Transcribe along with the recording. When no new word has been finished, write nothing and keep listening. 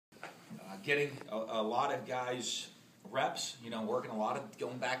getting a lot of guys reps, working a lot of,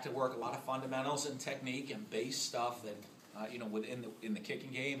 going back to work, a lot of fundamentals and technique and base stuff that, within in the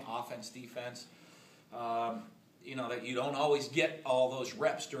kicking game, offense, defense, that you don't always get all those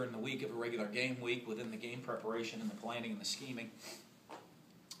reps during the week of a regular game week within the game preparation and the planning and the scheming.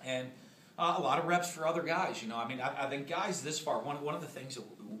 And a lot of reps for other guys, I think guys this far, one of the things that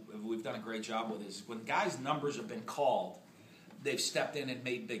we've done a great job with is when guys' numbers have been called, they've stepped in and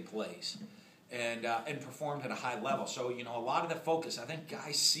made big plays and performed at a high level. So, a lot of the focus, I think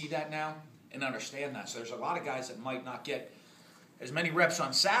guys see that now and understand that. So there's a lot of guys that might not get as many reps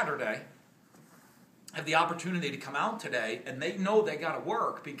on Saturday, have the opportunity to come out today, and they know they got to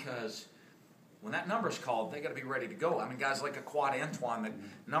work because when that number's called, they got to be ready to go. I mean, guys like a Quad Antoine, that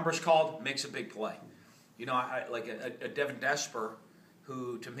number's called, makes a big play. Like a Devin Desper,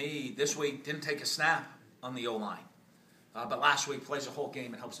 who to me this week didn't take a snap on the O-line. But last week plays a whole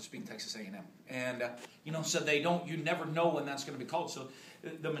game and helps us beat Texas A&M. And, so you never know when that's going to be called. So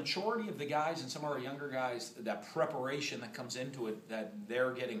the maturity of the guys and some of our younger guys, that preparation that comes into it, that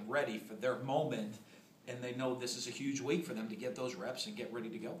they're getting ready for their moment, and they know this is a huge week for them to get those reps and get ready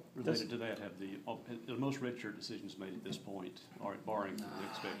to go. Related to that, have the most redshirt decisions made at this point, barring the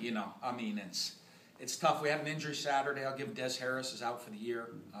expected? It's tough. We had an injury Saturday. I'll give Des Harris is out for the year,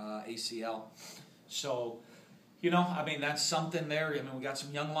 ACL. So, that's something there. We got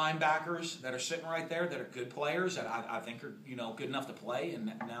some young linebackers that are sitting right there that are good players that I think are, good enough to play,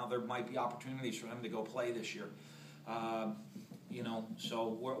 and now there might be opportunities for them to go play this year.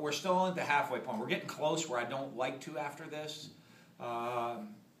 So we're still at the halfway point. We're getting close where I don't like to after this.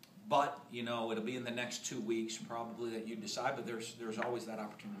 But, it'll be in the next 2 weeks probably that you decide. But there's always that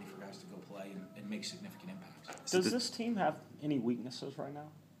opportunity for guys to go play and make significant impacts. Does this team have any weaknesses right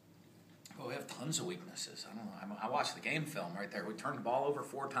now? Oh, we have tons of weaknesses. I don't know. I watched the game film right there. We turned the ball over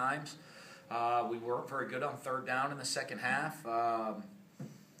 4 times. We weren't very good on third down in the second half.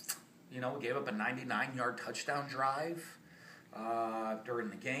 We gave up a 99-yard touchdown drive during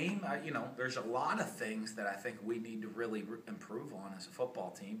the game. There's a lot of things that I think we need to really improve on as a football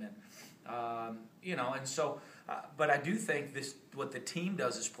team. But I do think what the team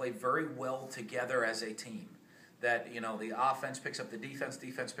does is play very well together as a team. That, the offense picks up the defense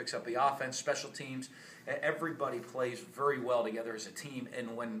picks up the offense, special teams. Everybody plays very well together as a team.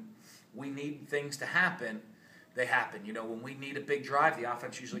 And when we need things to happen, they happen. When we need a big drive, the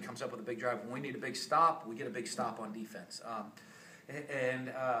offense usually comes up with a big drive. When we need a big stop, we get a big stop on defense.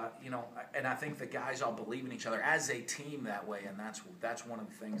 And I think the guys all believe in each other as a team that way, and that's one of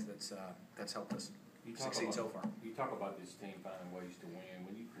the things that's helped us succeed so far. You talk about this team finding ways to win.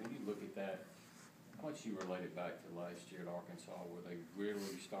 When you look at that, how much you relate it back to last year at Arkansas, where they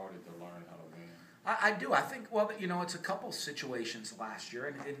really started to learn how to win? I do. I think, it's a couple situations last year,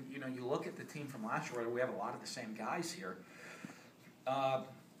 and you look at the team from last year, where we have a lot of the same guys here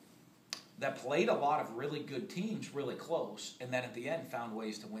that played a lot of really good teams really close, and then at the end found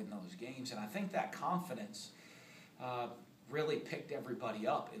ways to win those games. And I think that confidence really picked everybody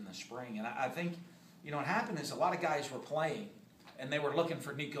up in the spring. And I think, what happened is a lot of guys were playing, and they were looking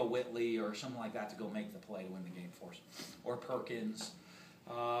for Nico Whitley or something like that to go make the play to win the game for us, or Perkins.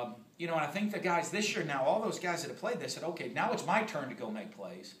 And I think the guys this year now, all those guys that have played, they said, okay, now it's my turn to go make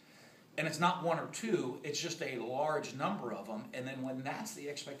plays. And it's not 1 or 2, it's just a large number of them. And then when that's the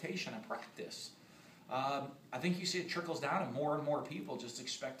expectation of practice, I think you see it trickles down and more people just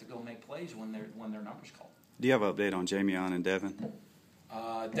expect to go make plays when their number's called. Do you have an update on Jamion and Devin?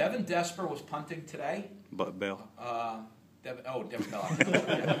 Devin Desper was punting today. But Bell. Devin Bell.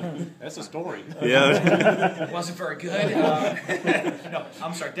 That's a story. Yeah. Wasn't very good. No,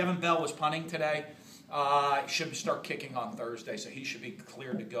 I'm sorry. Devin Bell was punting today. Should start kicking on Thursday, so he should be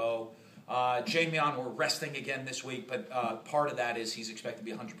cleared to go. Jamion, we're resting again this week, but part of that is he's expected to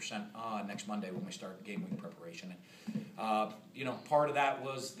be 100% next Monday when we start game week preparation. Part of that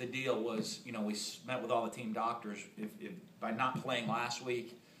was the deal was, we met with all the team doctors. If by not playing last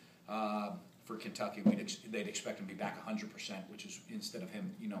week for Kentucky, they'd expect him to be back 100%, which is instead of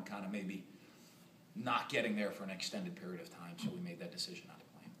him, kind of maybe not getting there for an extended period of time. So we made that decision not to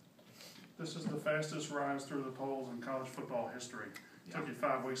play him. This is the fastest rise through the polls in college football history. It took you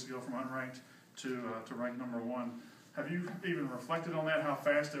 5 weeks to go from unranked to ranked number 1. Have you even reflected on that, how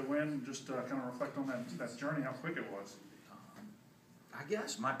fast it went, just kind of reflect on that journey, how quick it was? I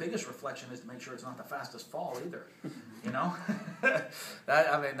guess my biggest reflection is to make sure it's not the fastest fall either.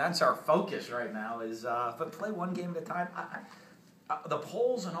 That's our focus right now is but play one game at a time. The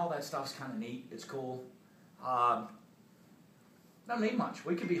polls and all that stuff's kind of neat. It's cool. Don't need much.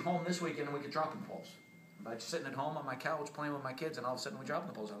 We could be home this weekend and we could drop in polls. by sitting at home on my couch playing with my kids, and all of a sudden we dropped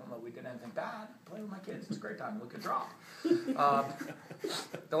the poles. I don't know if we did anything bad. Playing with my kids, it's a great time. We could drop.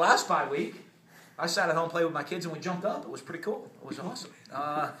 The last bye week, I sat at home, played with my kids, and we jumped up. It was pretty cool. It was awesome.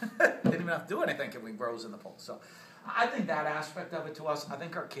 Didn't even have to do anything if we rose in the poles. So I think that aspect of it to us, I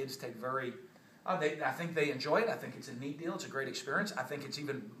think our kids take very, I think they enjoy it. I think it's a neat deal. It's a great experience. I think it's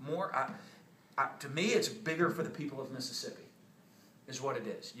even more, to me, it's bigger for the people of Mississippi, is what it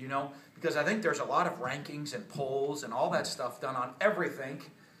is, you know? Because I think there's a lot of rankings and polls and all that stuff done on everything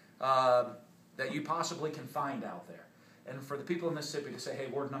that you possibly can find out there. And for the people of Mississippi to say, hey,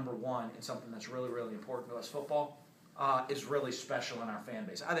 we're number one in something that's really, really important to us, football, is really special in our fan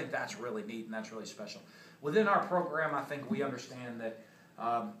base. I think that's really neat and that's really special. Within our program, I think we understand that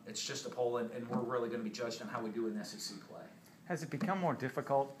it's just a poll, and we're really going to be judged on how we do in SEC play. Has it become more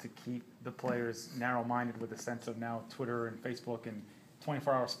difficult to keep the players narrow-minded with a sense of now Twitter and Facebook and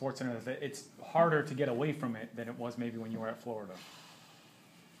 24-hour sports center? It's harder to get away from it than it was maybe when you were at Florida.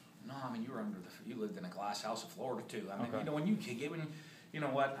 No, I mean, you lived in a glass house in Florida too. I mean, Okay. you know, you know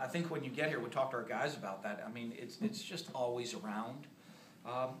what? I think when you get here, we talk to our guys about that. I mean, it's just always around.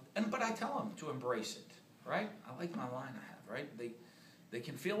 But I tell them to embrace it, right? I like my line I have, right? They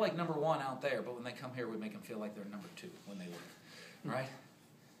can feel like number one out there, but when they come here, we make them feel like they're number two when they leave, right?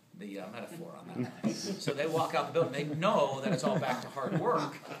 The metaphor on that line. So they walk out the building, they know that it's all back to hard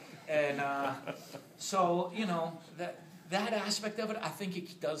work, and so you know that aspect of it, I think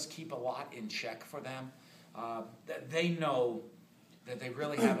it does keep a lot in check for them. That they know that they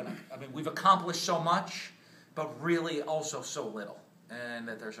really haven't. I mean, we've accomplished so much, but really also so little, and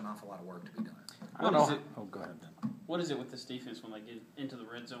that there's an awful lot of work to be done. I don't know. Oh, go ahead, Ben. What is it with this defense when they get into the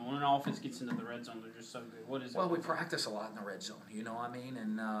red zone? When an offense gets into the red zone, they're just so good. What is it? Well, we practice a lot in the red zone, you know what I mean?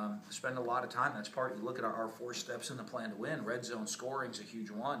 And spend a lot of time. That's part, you look at our 4 steps in the plan to win. Red zone scoring's a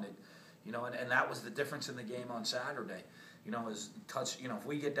huge one. You know, and that was the difference in the game on Saturday. You know, if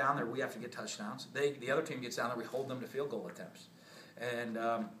we get down there, we have to get touchdowns. The other team gets down there, we hold them to field goal attempts. And,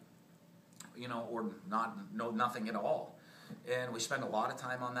 you know, or nothing at all. And we spend a lot of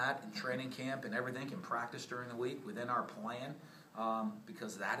time on that in training camp and everything, in practice during the week within our plan,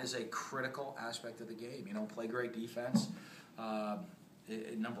 because that is a critical aspect of the game. You know, play great defense.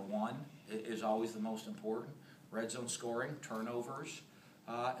 Number one is always the most important. Red zone scoring, turnovers,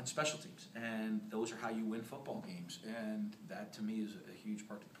 and special teams. And those are how you win football games. And that, to me, is a huge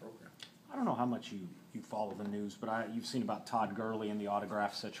part of the program. I don't know how much you follow the news, but you've seen about Todd Gurley and the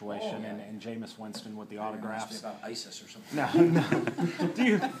autograph situation, and Jameis Winston with the autographs. About ISIS or something.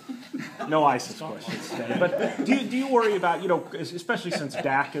 No, no ISIS questions today. But do you worry about, you know, especially since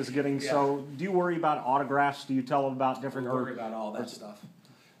Dak is getting so? Do you worry about autographs? Do you tell them about different? We worry about all that stuff.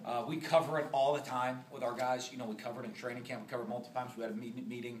 We cover it all the time with our guys. You know, we covered it in training camp. We covered it multiple times. We had a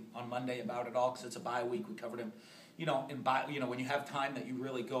meeting on Monday about it all because it's a bye week. We covered them. You know, when you have time that you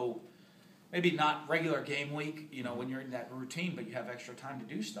really go. Maybe not regular game week, you know, when you're in that routine, but you have extra time to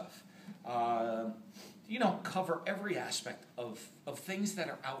do stuff. You know, cover every aspect of things that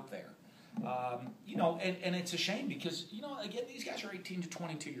are out there. You know, and it's a shame because, you know, again, these guys are 18 to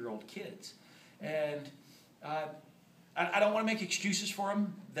 22-year-old kids. And I don't want to make excuses for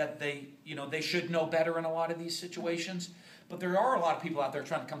them that they should know better in a lot of these situations. But there are a lot of people out there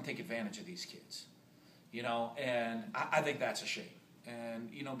trying to come take advantage of these kids. You know, and I think that's a shame. And,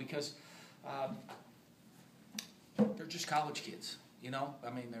 you know, because... they're just college kids, you know?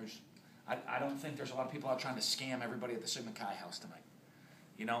 I mean, I don't think there's a lot of people out trying to scam everybody at the Sigma Chi house tonight,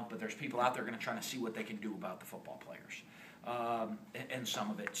 you know? But there's people out there going to try to see what they can do about the football players, and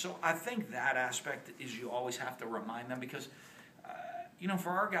some of it. So I think that aspect is you always have to remind them because, you know, for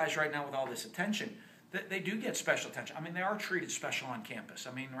our guys right now with all this attention, they do get special attention. I mean, they are treated special on campus.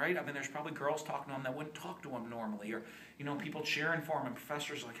 I mean, right? I mean, there's probably girls talking to them that wouldn't talk to them normally, or, you know, people cheering for them, and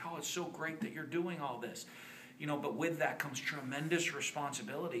professors like, oh, it's so great that you're doing all this. You know, but with that comes tremendous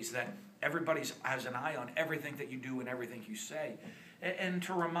responsibilities that everybody has an eye on everything that you do and everything you say. And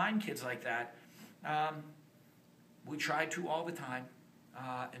to remind kids like that, we try to all the time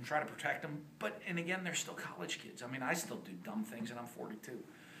and try to protect them. And again, they're still college kids. I mean, I still do dumb things, and I'm 42.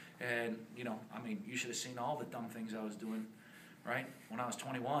 And, you know, I mean, you should have seen all the dumb things I was doing, right, when I was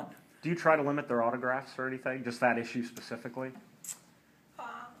 21. Do you try to limit their autographs or anything? Just that issue specifically?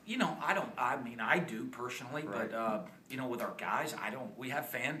 You know, I do personally, Right. but, you know, with our guys, we have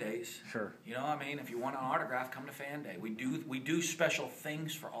fan days. Sure. You know, I mean, if you want an autograph, come to fan day. We do special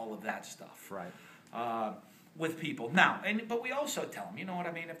things for all of that stuff. Right. With people. Now, but we also tell them, you know what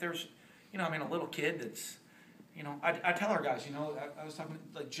I mean, if there's, you know, I mean, a little kid that's, you know, I tell our guys, you know, I was talking,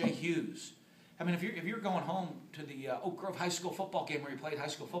 like Jay Hughes I mean, if you're going home to the Oak Grove High School football game where you played high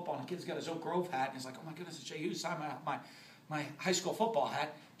school football, and the kid's got his Oak Grove hat, and he's like, "Oh my goodness, it's Jay Hughes signed my high school football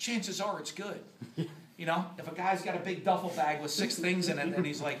hat." Chances are it's good. You know, if a guy's got a big duffel bag with 6 things in it, and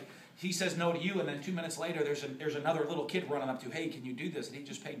he's like, he says no to you, and then 2 minutes later, there's another little kid running up to, "Hey, can you do this?" And he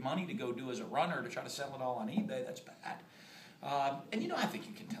just paid money to go do as a runner to try to sell it all on eBay. That's bad. And you know, I think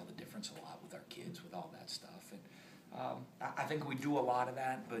you can tell the difference a lot with our kids with all that stuff. And I think we do a lot of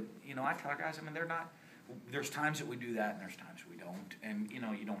that, but you know, I tell guys, I mean, they're not. There's times that we do that, and there's times we don't, and you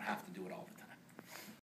know, you don't have to do it all the time.